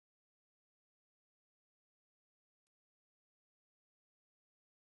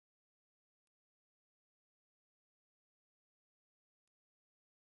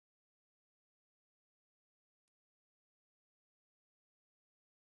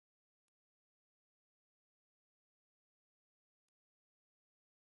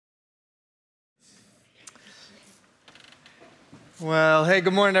Well, hey,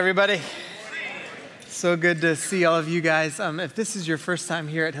 good morning, everybody. So good to see all of you guys. If this is your first time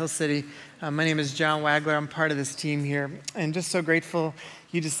here at Hill City, my name is John Wagler. I'm part of this team here, and just so grateful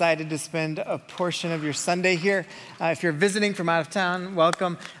you decided to spend a portion of your Sunday here. If you're visiting from out of town,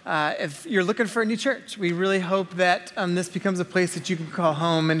 welcome. If you're looking for a new church, we really hope that this becomes a place that you can call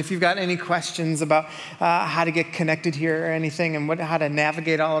home. And if you've got any questions about how to get connected here or anything and how to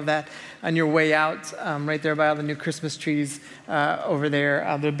navigate all of that on your way out, right there by all the new Christmas trees over there,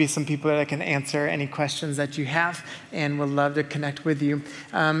 there'll be some people that can answer any questions that you have, and we'll love to connect with you.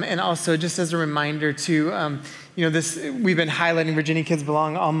 And also, just as a reminder too, we've been highlighting Virginia Kids Belong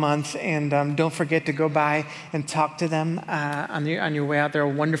all month, and don't forget to go by and talk to them on your way out. They're a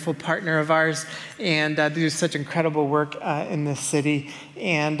wonderful partner of ours, and they do such incredible work in this city.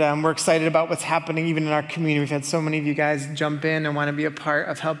 And we're excited about what's happening even in our community. We've had so many of you guys jump in and want to be a part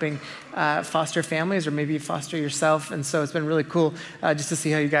of helping foster families, or maybe foster yourself. And so it's been really cool just to see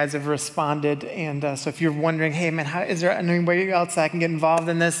how you guys have responded. And so if you're wondering, hey man, is there anybody else that I can get involved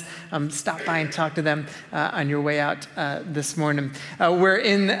in this? Stop by and talk to them on your way out this morning. We're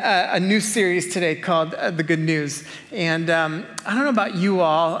in a new series today called The Good News. And I don't know about you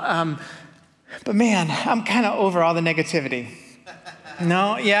all, but man, I'm kind of over all the negativity.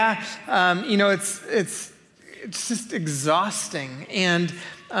 No, yeah, it's just exhausting, and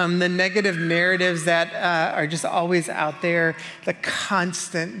the negative narratives that are just always out there, the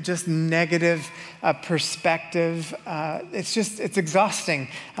constant, just negative perspective. It's exhausting.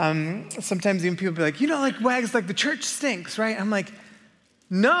 Sometimes even people be like, like Wags, like the church stinks, right? I'm like,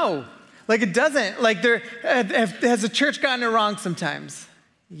 no, like it doesn't. Like has the church gotten it wrong sometimes?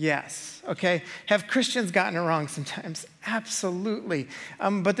 Yes, okay. Have Christians gotten it wrong sometimes? Absolutely.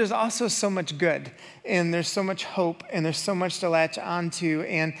 But there's also so much good, and there's so much hope, and there's so much to latch onto,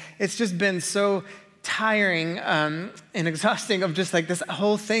 and it's just been so tiring and exhausting of just like this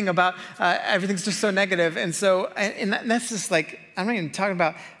whole thing about everything's just so negative. And so, and that's just like, I'm not even talking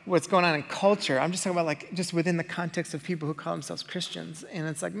about what's going on in culture. I'm just talking about like just within the context of people who call themselves Christians. And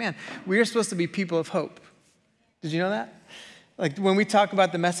it's like, man, we are supposed to be people of hope. Did you know that? Like when we talk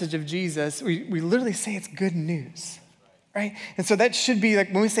about the message of Jesus, we literally say it's good news, right? And so that should be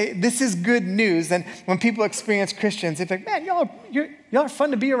like when we say this is good news, then when people experience Christians, they're like, man, y'all are fun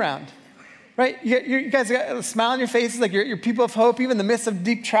to be around, right? You guys got a smile on your faces, like you're people of hope, even in the midst of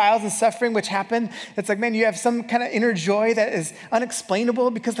deep trials and suffering which happen. It's like, man, you have some kind of inner joy that is unexplainable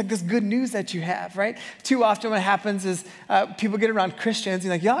because like this good news that you have, right? Too often what happens is people get around Christians and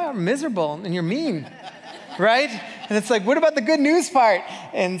you're like, y'all are miserable and you're mean. Right? And it's like, what about the good news part?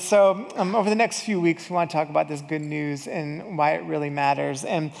 And so over the next few weeks, we want to talk about this good news and why it really matters.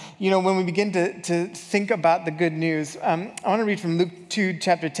 And, when we begin to think about the good news, I want to read from Luke 2,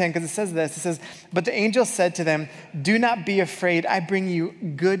 chapter 10, because it says this. It says, but the angel said to them, do not be afraid. I bring you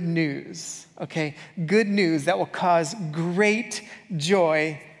good news, okay? Good news that will cause great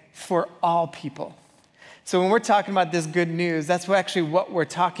joy for all people. So when we're talking about this good news, that's actually what we're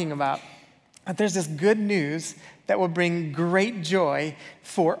talking about. That there's this good news that will bring great joy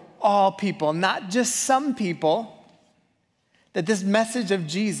for all people, not just some people, that this message of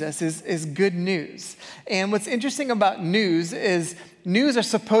Jesus is good news. And what's interesting about news is news are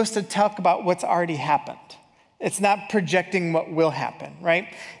supposed to talk about what's already happened. It's not projecting what will happen, right?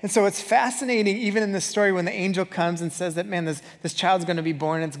 And so it's fascinating, even in this story, when the angel comes and says that, man, this child's going to be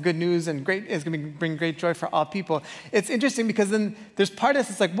born, it's good news and it's going to bring great joy for all people. It's interesting because then there's part of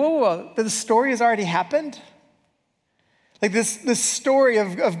this, it's like, whoa, the story has already happened? Like this story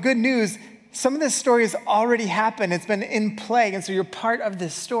of good news, some of this story has already happened. It's been in play, and so you're part of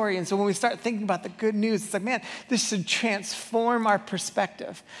this story. And so when we start thinking about the good news, it's like, man, this should transform our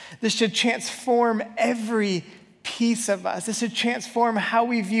perspective. This should transform every piece of us. This should transform how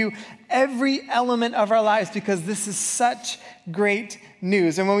we view every element of our lives, because this is such great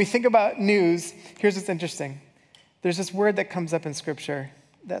news. And when we think about news, here's what's interesting. There's this word that comes up in Scripture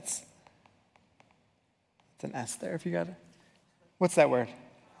it's an S there if you got it. What's that word?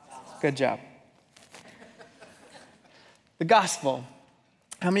 Good job. The gospel.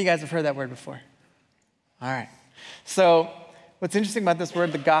 How many of you guys have heard that word before? All right. So what's interesting about this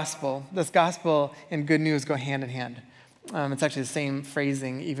word, this gospel and good news go hand in hand. It's actually the same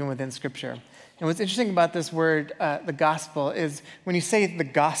phrasing even within Scripture. And what's interesting about this word, the gospel, is when you say the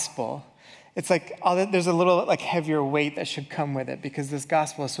gospel, it's like there's a little like heavier weight that should come with it, because this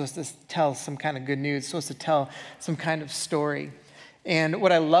gospel is supposed to tell some kind of good news, supposed to tell some kind of story. And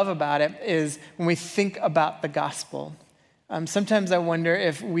what I love about it is when we think about the gospel, sometimes I wonder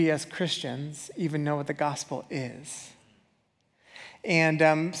if we as Christians even know what the gospel is.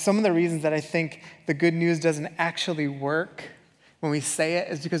 And some of the reasons that I think the good news doesn't actually work when we say it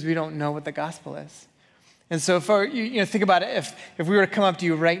is because we don't know what the gospel is. And so think about it. If we were to come up to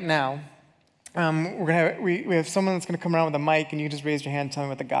you right now, we have someone that's going to come around with a mic, and you just raise your hand and tell me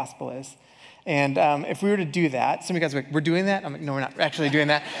what the gospel is. And if we were to do that, some of you guys are like, we're doing that? I'm like, no, we're not actually doing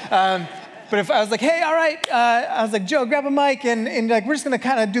that. But if I was like, hey, all right, I was like, Joe, grab a mic, and like, we're just going to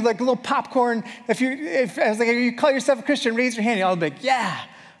kind of do like a little popcorn. If I was like, you call yourself a Christian, raise your hand. Y'all be like, yeah,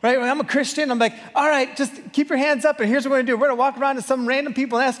 right? When I'm a Christian, I'm like, all right, just keep your hands up, and here's what we're going to do. We're going to walk around to some random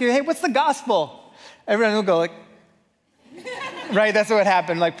people and ask you, hey, what's the gospel? Everyone will go like, right? That's what would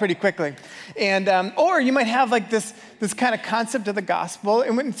happen like pretty quickly. And or you might have like this kind of concept of the gospel,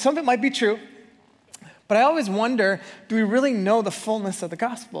 and some of it might be true. But I always wonder, do we really know the fullness of the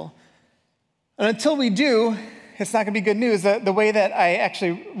gospel? And until we do, it's not going to be good news. The way that I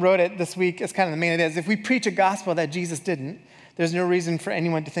actually wrote it this week is kind of the main idea is if we preach a gospel that Jesus didn't, there's no reason for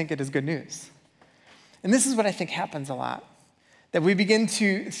anyone to think it is good news. And this is what I think happens a lot. That we begin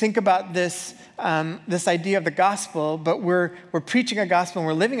to think about this idea of the gospel, but we're preaching a gospel and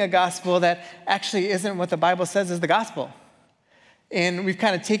we're living a gospel that actually isn't what the Bible says is the gospel. And we've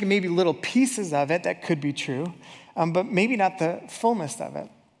kind of taken maybe little pieces of it that could be true, but maybe not the fullness of it.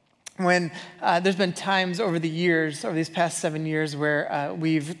 When there's been times over the years, over these past 7 years, where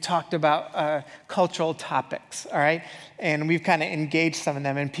we've talked about cultural topics, all right? And we've kind of engaged some of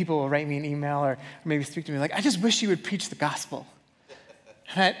them, and people will write me an email or maybe speak to me like, I just wish you would preach the gospel.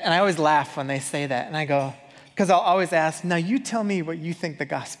 And I always laugh when they say that. And I go, because I'll always ask, now you tell me what you think the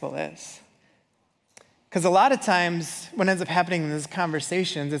gospel is. Because a lot of times what ends up happening in these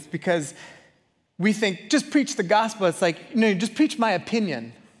conversations, it's because we think, just preach the gospel. It's like, no, just preach my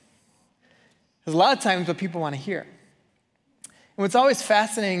opinion. Because a lot of times what people want to hear. And what's always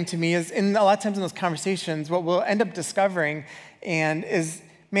fascinating to me is, a lot of times in those conversations, what we'll end up discovering is,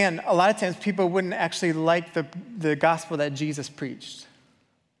 man, a lot of times people wouldn't actually like the gospel that Jesus preached.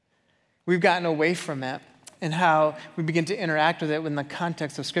 We've gotten away from it and how we begin to interact with it in the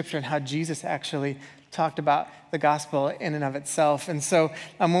context of Scripture and how Jesus actually talked about the gospel in and of itself. And so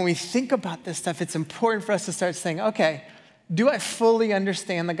when we think about this stuff, it's important for us to start saying, okay, do I fully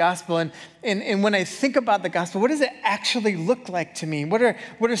understand the gospel? And when I think about the gospel, what does it actually look like to me? What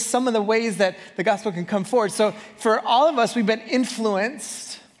are some of the ways that the gospel can come forward? So for all of us, we've been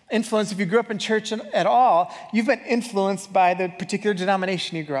influenced, if you grew up in church at all, you've been influenced by the particular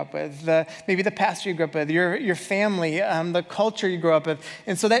denomination you grew up with, maybe the pastor you grew up with, your family, the culture you grew up with.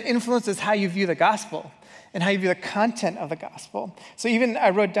 And so that influences how you view the gospel and how you view the content of the gospel. So even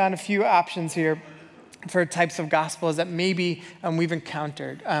I wrote down a few options here for types of gospels that maybe we've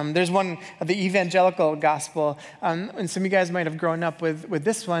encountered. There's one of the evangelical gospel, and some of you guys might have grown up with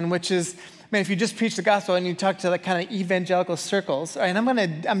this one, which is, man, if you just preach the gospel and you talk to like kind of evangelical circles, and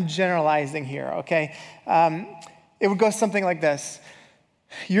I'm generalizing here, okay? It would go something like this.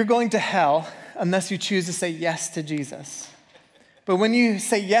 You're going to hell unless you choose to say yes to Jesus. But when you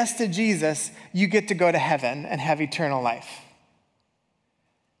say yes to Jesus, you get to go to heaven and have eternal life.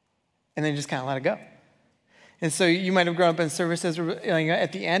 And then you just kind of let it go. And so you might have grown up in services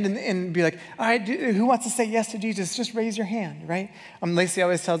at the end and be like, all right, who wants to say yes to Jesus? Just raise your hand, right? Lacey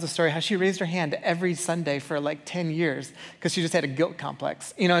always tells the story how she raised her hand every Sunday for like 10 years because she just had a guilt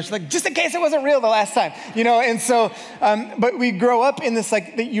complex. She's like, just in case it wasn't real the last time, and so, but we grow up in this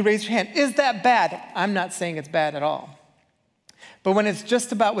like, that you raise your hand. Is that bad? I'm not saying it's bad at all. But when it's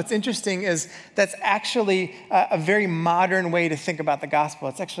just about what's interesting is that's actually a very modern way to think about the gospel.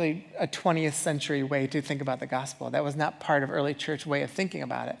 It's actually a 20th century way to think about the gospel. That was not part of early church way of thinking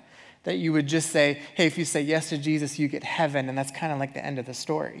about it. That you would just say, hey, if you say yes to Jesus, you get heaven, and that's kind of like the end of the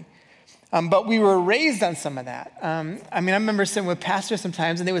story. But we were raised on some of that. I remember sitting with pastors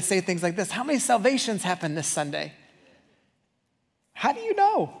sometimes, and they would say things like this: how many salvations happened this Sunday? How do you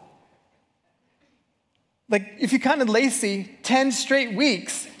know? Like, if you counted Lacey 10 straight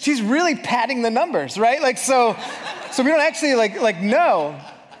weeks, she's really padding the numbers, right? Like, so we don't actually like know.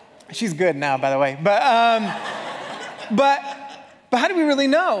 She's good now, by the way. But how do we really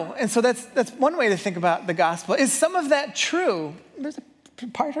know? And so that's one way to think about the gospel. Is some of that true? There's a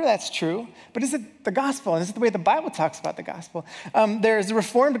part of that's true, but is it the gospel? And is it the way the Bible talks about the gospel? There's the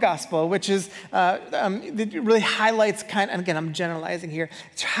Reformed gospel, which is it really highlights and again, I'm generalizing here,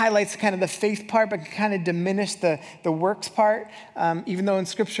 it highlights kind of the faith part, but kind of diminish the works part, even though in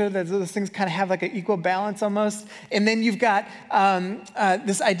Scripture those things kind of have like an equal balance almost. And then you've got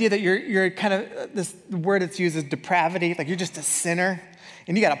this idea that you're kind of, this word that's used is depravity, like you're just a sinner,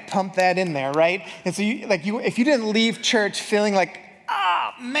 and you got to pump that in there, right? And so if you didn't leave church feeling like,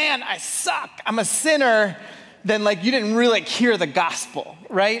 man, I suck, I'm a sinner, then you didn't really hear the gospel,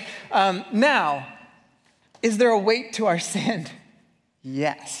 right? Now, is there a weight to our sin?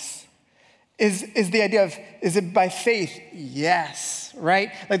 Yes. Is the idea of, is it by faith? Yes,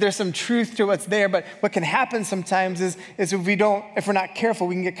 right? Like there's some truth to what's there, but what can happen sometimes is if we're not careful,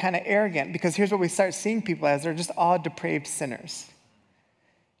 we can get kind of arrogant, because here's what we start seeing people as: they're just all depraved sinners.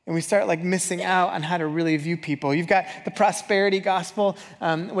 And we start like missing out on how to really view people. You've got the prosperity gospel,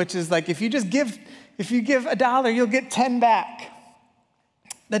 which is like, if you give $1, you'll get 10 back.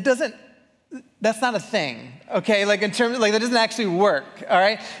 That's not a thing, okay? Like in terms of, like, that doesn't actually work, all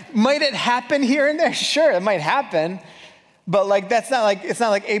right? Might it happen here and there? Sure, it might happen, but like it's not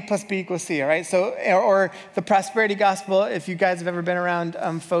like A plus B equals C, all right? So, or the prosperity gospel, if you guys have ever been around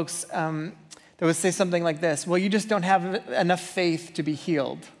folks that would say something like this: well, you just don't have enough faith to be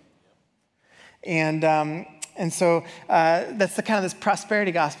healed. And so that's the kind of this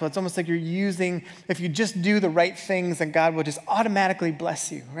prosperity gospel. It's almost like you're using, if you just do the right things, then God will just automatically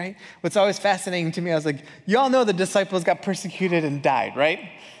bless you, right? What's always fascinating to me, I was like, y'all know the disciples got persecuted and died, right?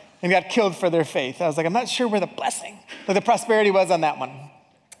 And got killed for their faith. I was like, I'm not sure where the blessing, but the prosperity was on that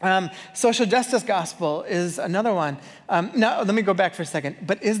one. Social justice gospel is another one. Now, let me go back for a second.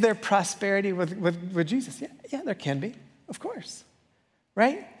 But is there prosperity with Jesus? Yeah, there can be, of course,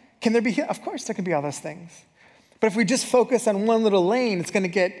 right? Can there be? Of course, there can be all those things. But if we just focus on one little lane, it's going to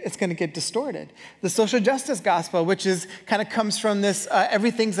get distorted. The social justice gospel, which is kind of comes from this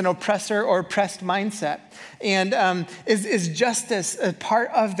everything's an oppressor or oppressed mindset, and is justice a part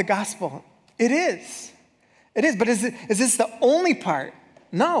of the gospel? It is. But is this the only part?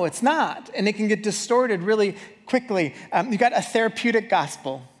 No, it's not, and it can get distorted really quickly. You've got a therapeutic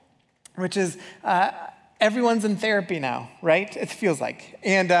gospel, which is everyone's in therapy now, right? It feels like.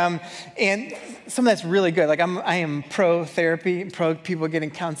 And some of that's really good. Like I am pro therapy, pro people getting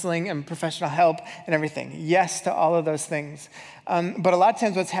counseling and professional help and everything. Yes to all of those things. But a lot of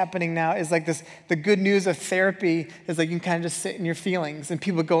times what's happening now is like this, the good news of therapy is like you can kind of just sit in your feelings, and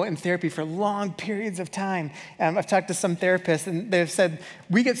people go in therapy for long periods of time. I've talked to some therapists, and they've said,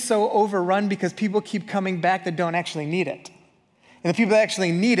 we get so overrun because people keep coming back that don't actually need it. And the people that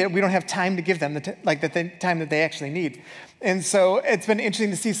actually need it, we don't have time to give them the time that they actually need. And so it's been interesting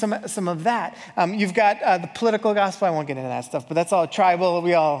to see some of that. You've got the political gospel. I won't get into that stuff, but that's all tribal.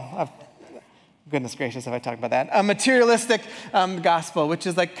 Goodness gracious, if I talk about that. A materialistic gospel, which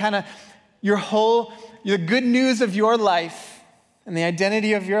is like kind of your good news of your life and the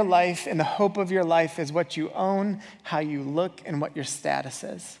identity of your life and the hope of your life is what you own, how you look, and what your status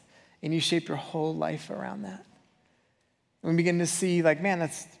is. And you shape your whole life around that. We begin to see, like, man,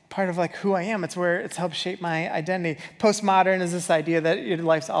 that's part of like who I am. It's where it's helped shape my identity. Postmodern is this idea that your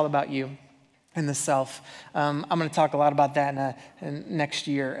life's all about you and the self. I'm going to talk a lot about that in next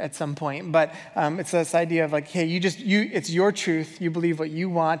year at some point. But it's this idea of like, hey, it's your truth. You believe what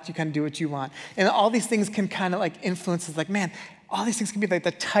you want. You kind of do what you want. And all these things can kind of like influence us. Like, man, all these things can be like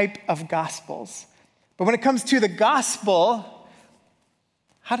the type of gospels. But when it comes to the gospel,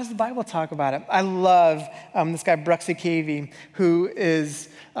 how does the Bible talk about it? I love this guy, Bruxy Cavey, who is,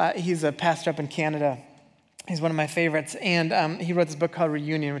 he's a pastor up in Canada. He's one of my favorites. And he wrote this book called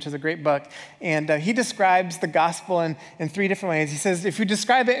Reunion, which is a great book. And he describes the gospel in 3 different ways. He says, if you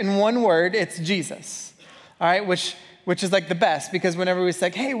describe it in one word, it's Jesus. All right, which is like the best, because whenever we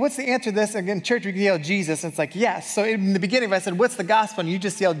say, hey, what's the answer to this? And in church, we can yell Jesus. And it's like, yes. So in the beginning, if I said, what's the gospel? And you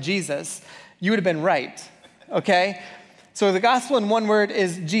just yelled Jesus, you would have been right, okay? So the gospel in one word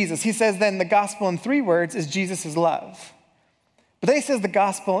is Jesus. He says then the gospel in 3 words is Jesus' love. But then he says the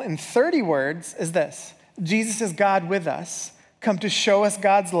gospel in 30 words is this: Jesus is God with us, come to show us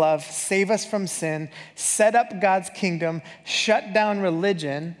God's love, save us from sin, set up God's kingdom, shut down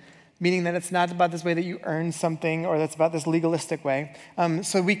religion, meaning that it's not about this way that you earn something or that's about this legalistic way,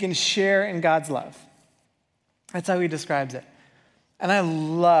 so we can share in God's love. That's how he describes it. And I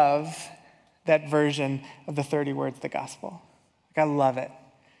love that version of the 30 words of the gospel. Like, I love it.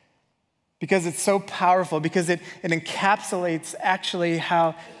 Because it's so powerful, because it encapsulates actually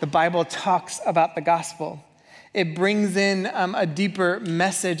how the Bible talks about the gospel. It brings in a deeper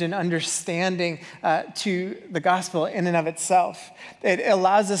message and understanding to the gospel in and of itself. It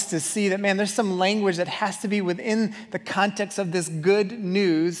allows us to see that, man, there's some language that has to be within the context of this good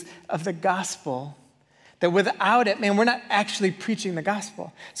news of the gospel. That without it, man, we're not actually preaching the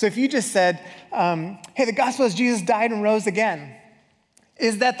gospel. So if you just said, hey, the gospel is Jesus died and rose again,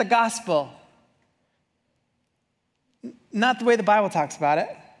 is that the gospel? Not the way the Bible talks about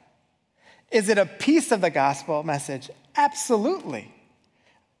it. Is it a piece of the gospel message? Absolutely.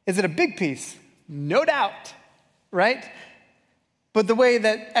 Is it a big piece? No doubt, right? But the way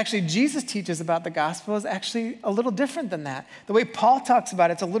that actually Jesus teaches about the gospel is actually a little different than that. The way Paul talks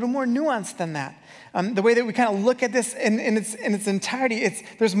about it's a little more nuanced than that. The way that we kind of look at this in its entirety,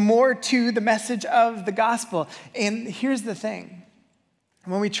 there's more to the message of the gospel. And here's the thing.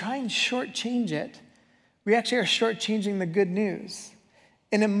 When we try and shortchange it, we actually are shortchanging the good news.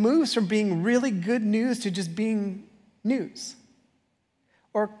 And it moves from being really good news to just being news,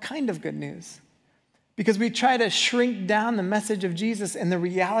 or kind of good news. Because we try to shrink down the message of Jesus and the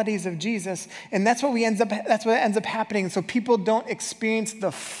realities of Jesus, and that's what ends up happening. So people don't experience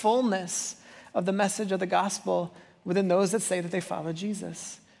the fullness of the message of the gospel within those that say that they follow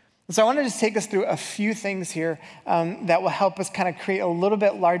Jesus. And so I want to just take us through a few things here that will help us kind of create a little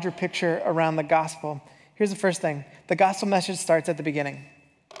bit larger picture around the gospel. Here's the first thing. The gospel message starts at the beginning.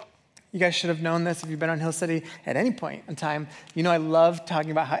 You guys should have known this if you've been on Hill City at any point in time. You know I love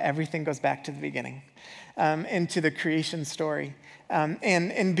talking about how everything goes back to the beginning, into the creation story.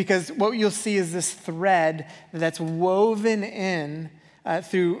 And because what you'll see is this thread that's woven in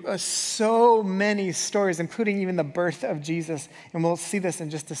through so many stories, including even the birth of Jesus. And we'll see this in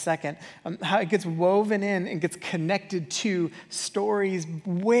just a second, how it gets woven in and gets connected to stories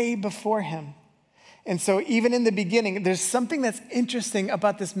way before him. And so even in the beginning, there's something that's interesting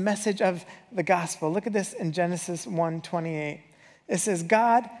about this message of the gospel. Look at this in Genesis 1:28. It says,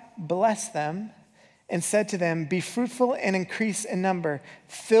 God blessed them and said to them, be fruitful and increase in number,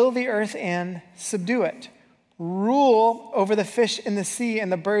 fill the earth and subdue it. Rule over the fish in the sea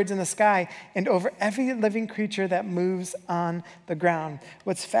and the birds in the sky and over every living creature that moves on the ground.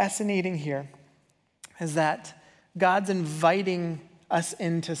 What's fascinating here is that God's inviting us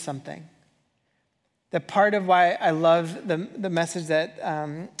into something. That part of why I love the message that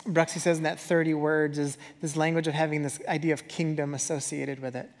Bruxy says in that 30 words is this language of having this idea of kingdom associated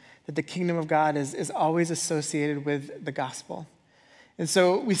with it. That the kingdom of God is always associated with the gospel. And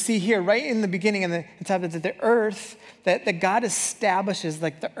so we see here right in the beginning and the top that the earth, that God establishes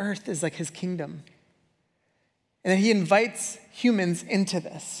like the earth is like his kingdom. And then he invites humans into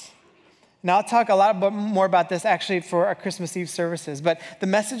this. Now, I'll talk a lot more about this actually for our Christmas Eve services, but the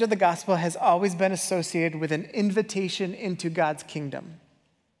message of the gospel has always been associated with an invitation into God's kingdom.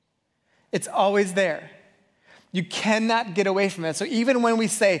 It's always there. You cannot get away from it. So even when we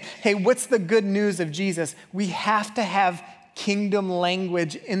say, hey, what's the good news of Jesus? We have to have kingdom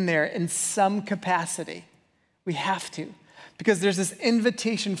language in there in some capacity. We have to. Because there's this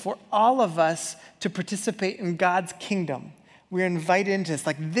invitation for all of us to participate in God's kingdom. We're invited into this.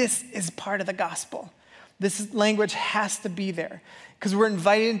 Like, this is part of the gospel. This language has to be there because we're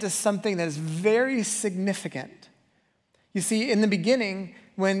invited into something that is very significant. You see, in the beginning,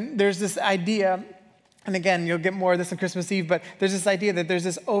 when there's this idea, and again, you'll get more of this on Christmas Eve, but there's this idea that there's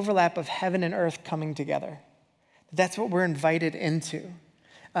this overlap of heaven and earth coming together. That's what we're invited into.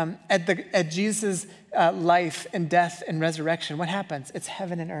 At Jesus' life and death and resurrection, what happens? It's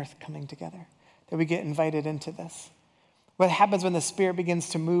heaven and earth coming together, that we get invited into this. What happens when the Spirit begins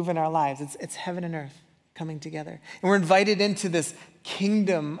to move in our lives? It's heaven and earth coming together. And we're invited into this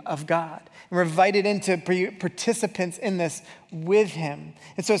kingdom of God. And we're invited into participants in this with him.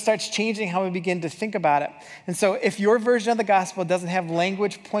 And so it starts changing how we begin to think about it. And so if your version of the gospel doesn't have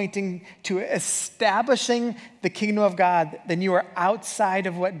language pointing to establishing the kingdom of God, then you are outside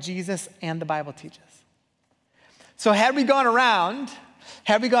of what Jesus and the Bible teaches. So had we gone around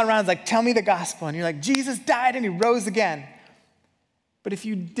like, tell me the gospel. And you're like, Jesus died and he rose again. But if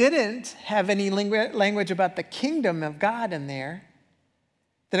you didn't have any language about the kingdom of God in there,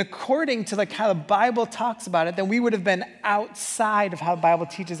 then according to like how the Bible talks about it, then we would have been outside of how the Bible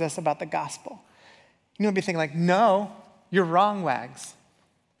teaches us about the gospel. You would be thinking like, no, you're wrong, Wags.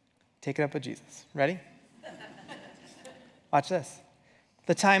 Take it up with Jesus. Ready? Watch this.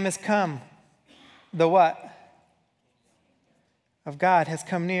 The time has come. The what? Of God has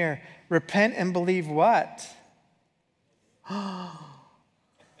come near. Repent and believe what?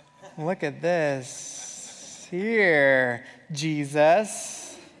 Look at this. Here,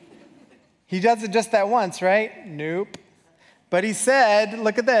 Jesus. He does it just that once, right? Nope. But he said,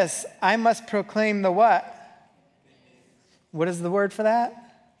 look at this. I must proclaim the what? What is the word for that?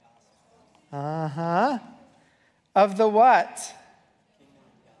 Of the what?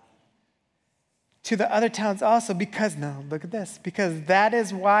 To the other towns also, because, no, look at this. Because that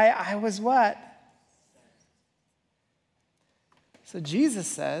is why I was what? So Jesus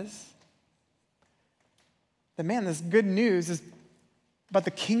says that, man, this good news is about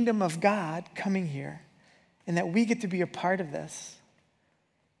the kingdom of God coming here and that we get to be a part of this.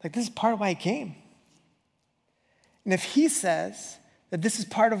 Like, this is part of why I came. And if he says that this is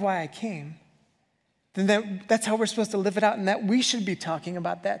part of why I came, then that's how we're supposed to live it out, and that we should be talking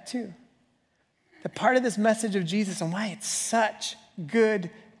about that too. The part of this message of Jesus and why it's such good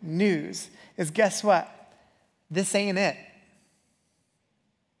news is, guess what? This ain't it.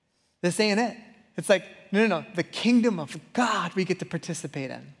 This ain't it. It's like, no. The kingdom of God we get to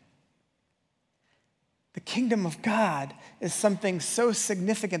participate in. The kingdom of God is something so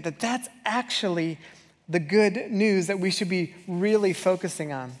significant that that's actually the good news that we should be really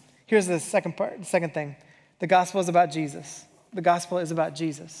focusing on. Here's the second thing. The gospel is about Jesus. The gospel is about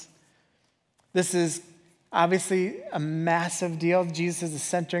Jesus. This is obviously a massive deal. Jesus is the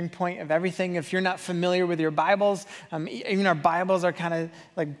centering point of everything. If you're not familiar with your Bibles, even our Bibles are kind of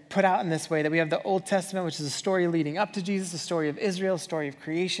like put out in this way, that we have the Old Testament, which is a story leading up to Jesus, the story of Israel, story of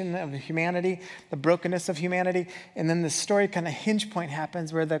creation of humanity, the brokenness of humanity. And then the story kind of hinge point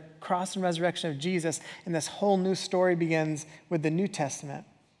happens where the cross and resurrection of Jesus, and this whole new story begins with the New Testament.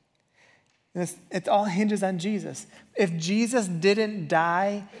 It all hinges on Jesus. If Jesus didn't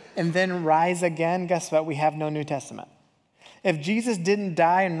die and then rise again, guess what? We have no New Testament. If Jesus didn't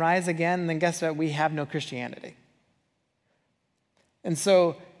die and rise again, then guess what? We have no Christianity. And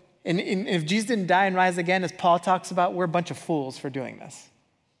so, if Jesus didn't die and rise again, as Paul talks about, we're a bunch of fools for doing this.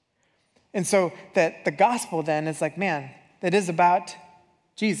 And so that the gospel then is like, man, it is about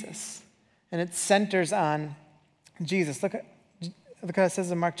Jesus. And it centers on Jesus. Look what it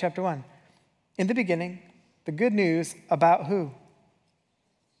says in Mark chapter 1. In the beginning, the good news about who?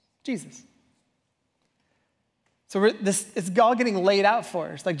 Jesus. So it's all getting laid out for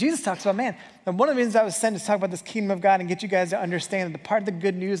us. Like Jesus talks about, man, and one of the reasons I was sent to talk about this kingdom of God and get you guys to understand that the part of the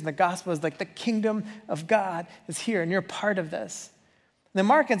good news and the gospel is like the kingdom of God is here and you're a part of this. And then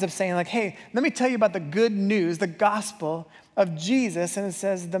Mark ends up saying like, hey, let me tell you about the good news, the gospel of Jesus. And it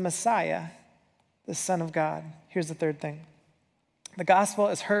says the Messiah, the Son of God. Here's the third thing. The gospel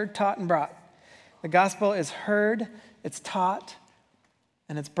is heard, taught, and brought. The gospel is heard, it's taught,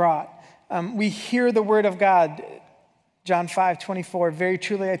 and it's brought. We hear the word of God. John 5:24, very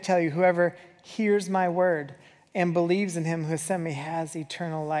truly I tell you, whoever hears my word and believes in him who has sent me has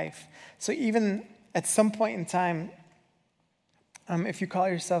eternal life. So even at some point in time, if you call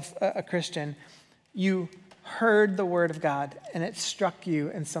yourself a Christian, you heard the word of God and it struck you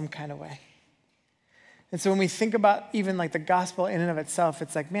in some kind of way. And so when we think about even like the gospel in and of itself,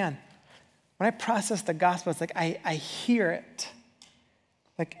 it's like, man, when I process the gospel, it's like I hear it.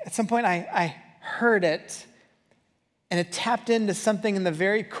 Like at some point I heard it and it tapped into something in the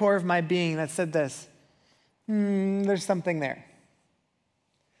very core of my being that said this, there's something there.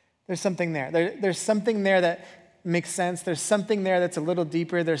 There's something there. There's something there that makes sense. There's something there that's a little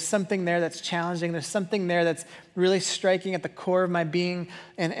deeper. There's something there that's challenging. There's something there that's really striking at the core of my being.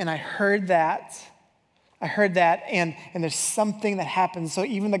 And I heard that. And there's something that happens. So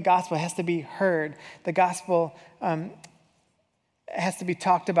even the gospel has to be heard. The gospel has to be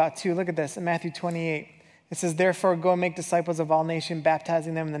talked about too. Look at this in Matthew 28. It says, therefore, go and make disciples of all nations,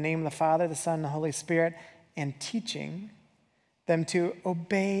 baptizing them in the name of the Father, the Son, and the Holy Spirit, and teaching them to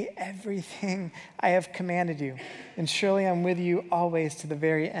obey everything I have commanded you. And surely I'm with you always to the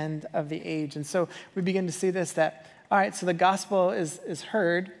very end of the age. And so we begin to see this, that, all right, so the gospel is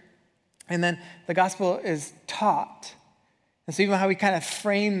heard, and then the gospel is taught. And so even how we kind of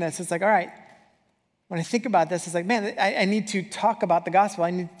frame this, it's like, all right, when I think about this, it's like, man, I need to talk about the gospel.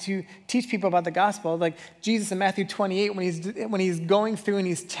 I need to teach people about the gospel. Like Jesus in Matthew 28, when he's going through and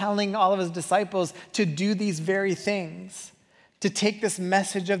he's telling all of his disciples to do these very things, to take this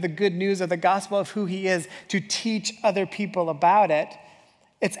message of the good news of the gospel of who he is, to teach other people about it.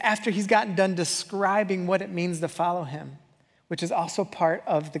 It's after he's gotten done describing what it means to follow him, which is also part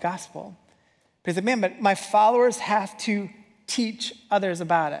of the gospel. Because, man, but my followers have to teach others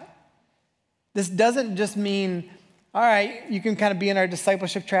about it. This doesn't just mean, all right, you can kind of be in our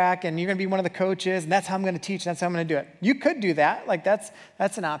discipleship track and you're going to be one of the coaches and that's how I'm going to teach and that's how I'm going to do it. You could do that. Like that's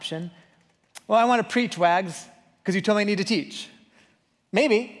an option. Well, I want to preach, Wags, because you told me I need to teach.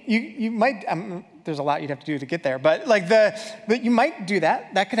 Maybe. You might, there's a lot you'd have to do to get there, but but you might do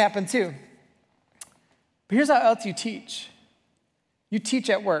that. That could happen too. But here's how else you teach. You teach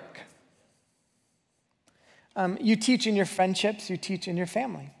at work. You teach in your friendships. You teach in your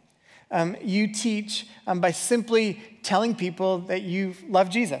family. You teach by simply telling people that you love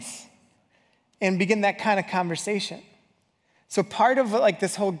Jesus and begin that kind of conversation. So part of like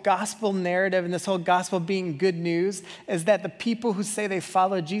this whole gospel narrative and this whole gospel being good news is that the people who say they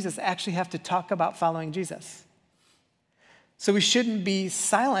follow Jesus actually have to talk about following Jesus. So we shouldn't be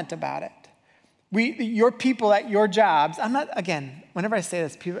silent about it. Your people at your jobs, I'm not, again, whenever I say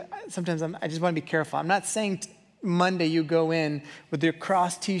this, people, sometimes I just want to be careful. I'm not saying Monday you go in with your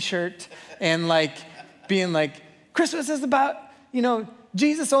cross t-shirt and like being like, Christmas is about,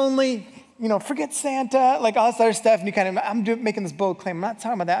 Jesus only, forget Santa, like all this other stuff. And you kind of, making this bold claim. I'm not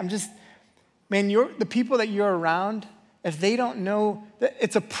talking about that. I'm just, man, the people that you're around, if they don't know,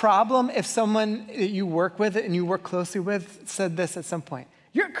 it's a problem if someone that you work with and you work closely with said this at some point.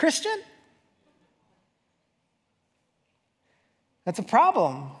 You're a Christian? That's a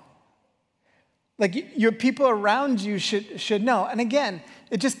problem. Like your people around you should know. And again,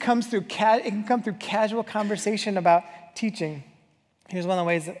 it just comes through, it can come through casual conversation about teaching. Here's one of the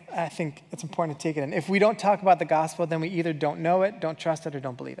ways that I think it's important to take it in. If we don't talk about the gospel, then we either don't know it, don't trust it, or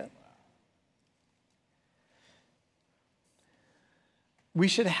don't believe it. We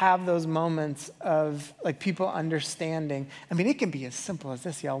should have those moments of like people understanding. I mean, it can be as simple as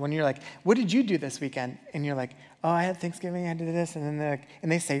this, y'all. When you're like, what did you do this weekend? And you're like, oh, I had Thanksgiving, I did this. And then they're like, and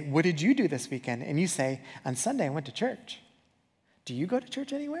they say, what did you do this weekend? And you say, on Sunday, I went to church. Do you go to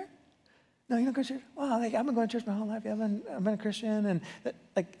church anywhere? No, you don't go to church? Well, like, I've been going to church my whole life. I've been a Christian. And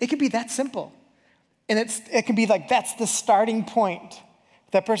like, it could be that simple. And it can be like, that's the starting point.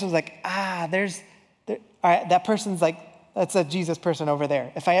 That person's like, all right, that person's like, that's a Jesus person over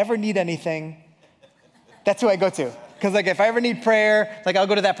there. If I ever need anything, that's who I go to. Because like if I ever need prayer, like I'll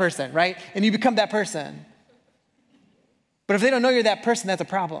go to that person, right? And you become that person. But if they don't know you're that person, that's a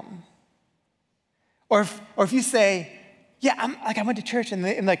problem. Or if you say, yeah, I went to church,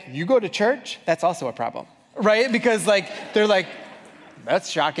 and like, you go to church, that's also a problem, right? Because like, they're like, that's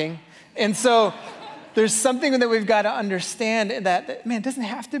shocking. And so there's something that we've got to understand that, man, it doesn't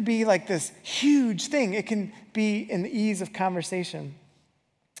have to be like this huge thing. It can be in the ease of conversation.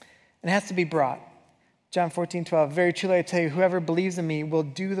 And it has to be brought. John 14:12, very truly I tell you, whoever believes in me will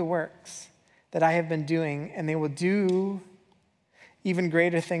do the works that I have been doing, and they will do even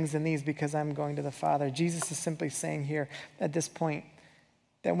greater things than these because I'm going to the Father. Jesus is simply saying here at this point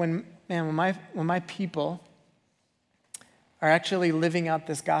that when my people are actually living out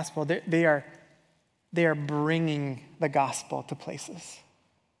this gospel, they are bringing the gospel to places.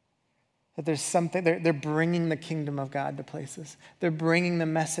 That there's something, they're bringing the kingdom of God to places. They're bringing the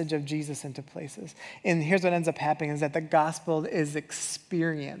message of Jesus into places. And here's what ends up happening is that the gospel is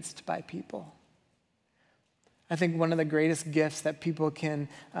experienced by people. I think one of the greatest gifts that people can,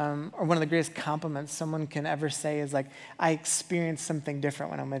 or one of the greatest compliments someone can ever say is like, I experience something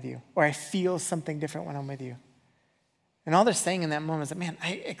different when I'm with you, or I feel something different when I'm with you. And all they're saying in that moment is that, man,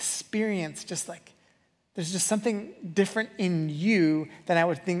 I experience just like, there's just something different in you than I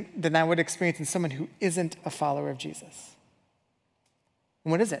would experience in someone who isn't a follower of Jesus.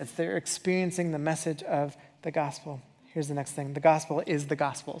 And what is it? It's they're experiencing the message of the gospel. Here's the next thing. The gospel is the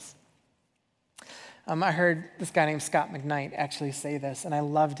gospels. I heard this guy named Scott McKnight actually say this, and I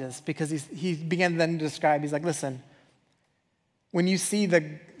loved this because he began then to describe, he's like, listen, when you see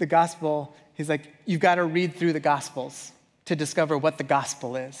the gospel, he's like, you've got to read through the gospels to discover what the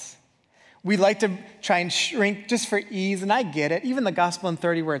gospel is. We like to try and shrink just for ease, and I get it. Even the gospel in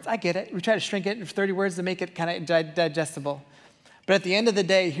 30 words, I get it. We try to shrink it in 30 words to make it kind of digestible. But at the end of the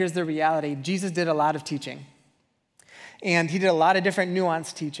day, here's the reality. Jesus did a lot of teaching, and he did a lot of different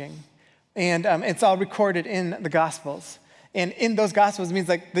nuanced teaching, and it's all recorded in the gospels. And in those gospels, it means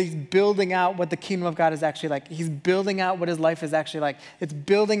like he's building out what the kingdom of God is actually like. He's building out what his life is actually like. It's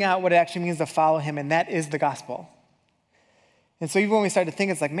building out what it actually means to follow him, and that is the gospel. And so even when we start to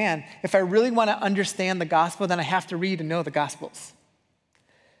think, it's like, man, if I really want to understand the gospel, then I have to read and know the gospels.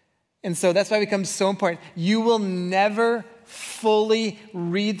 And so that's why it becomes so important. You will never fully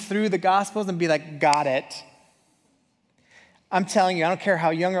read through the gospels and be like, got it. I'm telling you, I don't care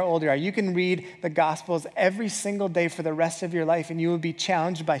how young or old you are, you can read the gospels every single day for the rest of your life, and you will be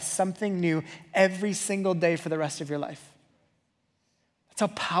challenged by something new every single day for the rest of your life. That's how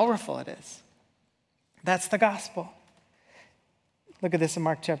powerful it is. That's the gospel. Look at this in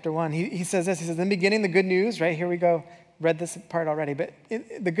Mark chapter 1. He says this. He says, in the beginning, the good news, right? Here we go. Read this part already. But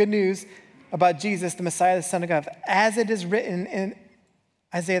the good news about Jesus, the Messiah, the Son of God, as it is written in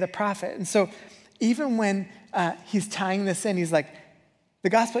Isaiah the prophet. And so even when he's tying this in, he's like,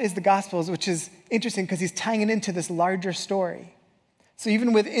 the gospel is the gospels, which is interesting because he's tying it into this larger story. So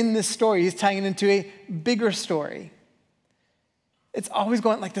even within this story, he's tying it into a bigger story. It's always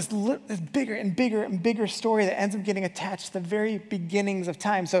going like this bigger and bigger and bigger story that ends up getting attached to the very beginnings of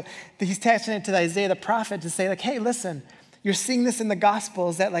time. So he's attaching it to Isaiah the prophet to say like, hey, listen, you're seeing this in the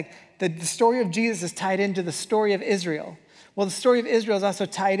Gospels that like the story of Jesus is tied into the story of Israel, Well, the story of Israel is also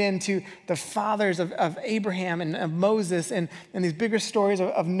tied into the fathers of Abraham and of Moses and these bigger stories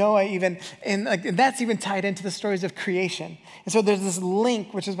of Noah even. And that's even tied into the stories of creation. And so there's this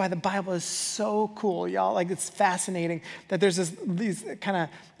link, which is why the Bible is so cool, y'all. It's fascinating that there's these kind of,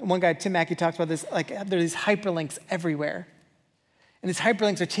 one guy, Tim Mackey, talks about this, there are these hyperlinks everywhere. And these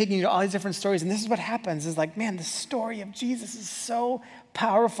hyperlinks are taking you to all these different stories. And this is what happens is man, the story of Jesus is so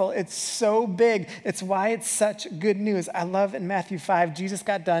powerful. It's so big. It's why it's such good news. I love in Matthew 5, Jesus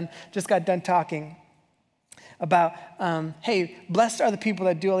just got done talking about, hey, blessed are the people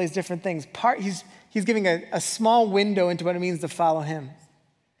that do all these different things. He's giving a small window into what it means to follow him.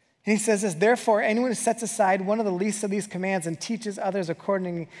 And he says this, therefore, anyone who sets aside one of the least of these commands and teaches others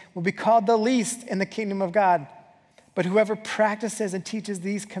accordingly will be called the least in the kingdom of God. But whoever practices and teaches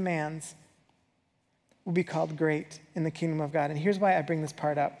these commands will be called great in the kingdom of God. And here's why I bring this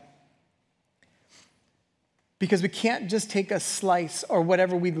part up. Because we can't just take a slice or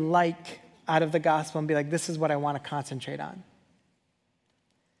whatever we like out of the gospel and be like, this is what I want to concentrate on.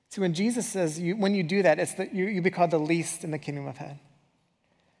 See, when Jesus says, when you do that, it's that you'll be called the least in the kingdom of heaven.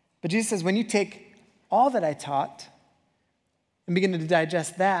 But Jesus says, when you take all that I taught and begin to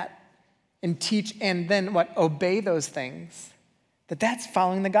digest that, and teach and then obey those things, that's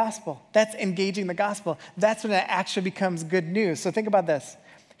following the gospel. That's engaging the gospel. That's when it actually becomes good news. So think about this.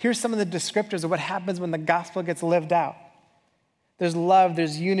 Here's some of the descriptors of what happens when the gospel gets lived out. There's love,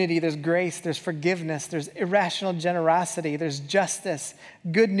 there's unity, there's grace, there's forgiveness, there's irrational generosity, there's justice,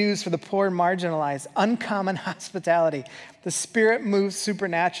 good news for the poor and marginalized, uncommon hospitality. The Spirit moves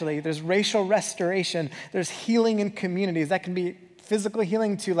supernaturally. There's racial restoration. There's healing in communities. That can be physical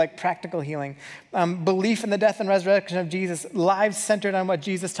healing to practical healing. Belief in the death and resurrection of Jesus, lives centered on what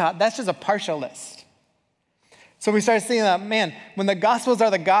Jesus taught. That's just a partial list. So we start seeing that, man, when the Gospels are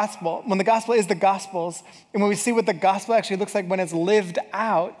the gospel, when the gospel is the Gospels, and when we see what the gospel actually looks like when it's lived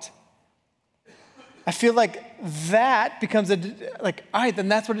out, I feel like that becomes all right, then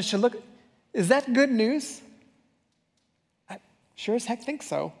that's what it should look. Is that good news? I sure as heck think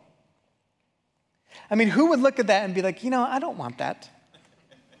so. I mean, who would look at that and be like, I don't want that.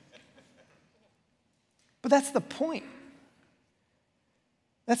 But that's the point.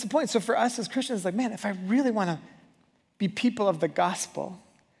 That's the point. So for us as Christians, man, if I really want to be people of the gospel,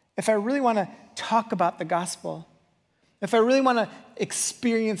 if I really want to talk about the gospel, if I really want to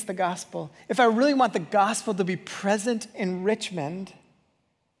experience the gospel, if I really want the gospel to be present in Richmond,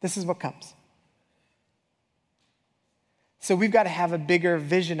 this is what comes. So we've got to have a bigger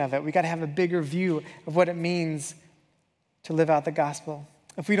vision of it. We've got to have a bigger view of what it means to live out the gospel.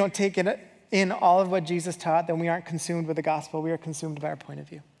 If we don't take in all of what Jesus taught, then we aren't consumed with the gospel. We are consumed by our point of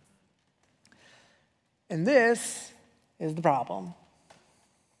view. And this is the problem.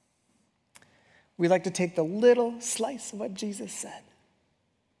 We like to take the little slice of what Jesus said.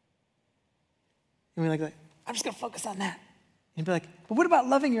 And we're like, I'm just going to focus on that. And be like, but what about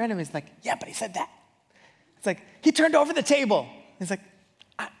loving your enemies? Yeah, but he said that. It's he turned over the table. He's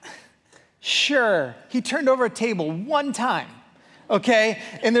sure, he turned over a table one time, okay?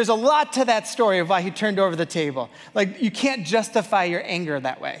 And there's a lot to that story of why he turned over the table. You can't justify your anger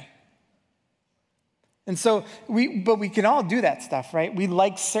that way. And so, we can all do that stuff, right? We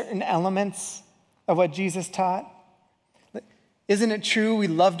like certain elements of what Jesus taught. Isn't it true we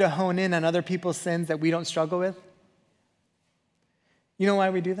love to hone in on other people's sins that we don't struggle with? You know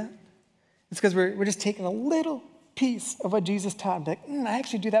why we do that? It's because we're just taking a little piece of what Jesus taught and be like, I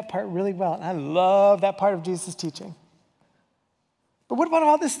actually do that part really well. And I love that part of Jesus' teaching. But what about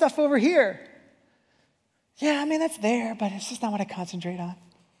all this stuff over here? Yeah, that's there, but it's just not what I concentrate on.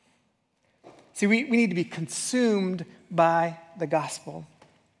 See, we need to be consumed by the gospel.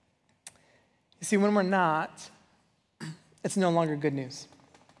 You see, when we're not, it's no longer good news.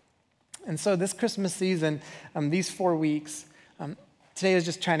 And so this Christmas season, these 4 weeks, today is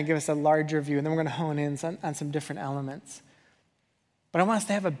just trying to give us a larger view, and then we're going to hone in on some different elements. But I want us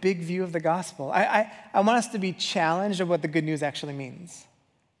to have a big view of the gospel. I want us to be challenged of what the good news actually means.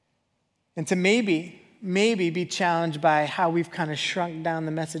 And to maybe be challenged by how we've kind of shrunk down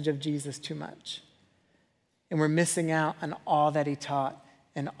the message of Jesus too much. And we're missing out on all that he taught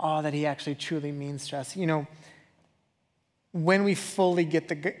and all that he actually truly means to us. When we fully get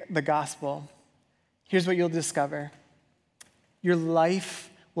the gospel, here's what you'll discover. Your life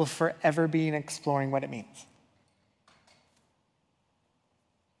will forever be in exploring what it means.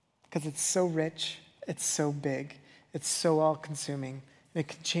 Because it's so rich, it's so big, it's so all-consuming, and it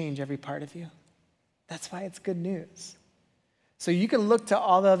can change every part of you. That's why it's good news. So you can look to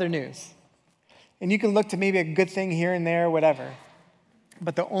all the other news, and you can look to maybe a good thing here and there, whatever.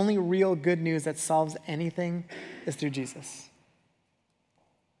 But the only real good news that solves anything is through Jesus.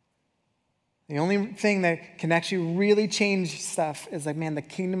 The only thing that can actually really change stuff is like, man, the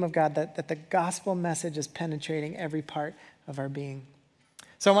kingdom of God, that the gospel message is penetrating every part of our being.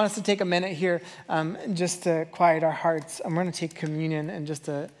 So I want us to take a minute here just to quiet our hearts. I'm going to take communion in just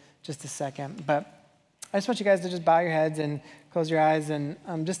a second. But I just want you guys to just bow your heads and close your eyes and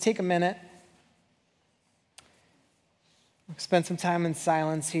just take a minute. Spend some time in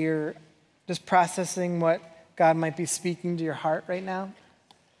silence here, just processing what God might be speaking to your heart right now.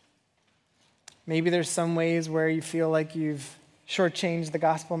 Maybe there's some ways where you feel like you've shortchanged the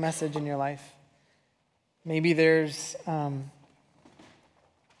gospel message in your life. Maybe there's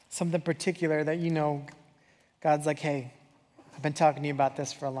something particular that you know God's like, hey, I've been talking to you about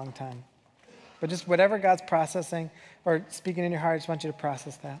this for a long time. But just whatever God's processing or speaking in your heart, I just want you to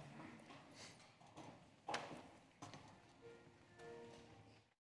process that.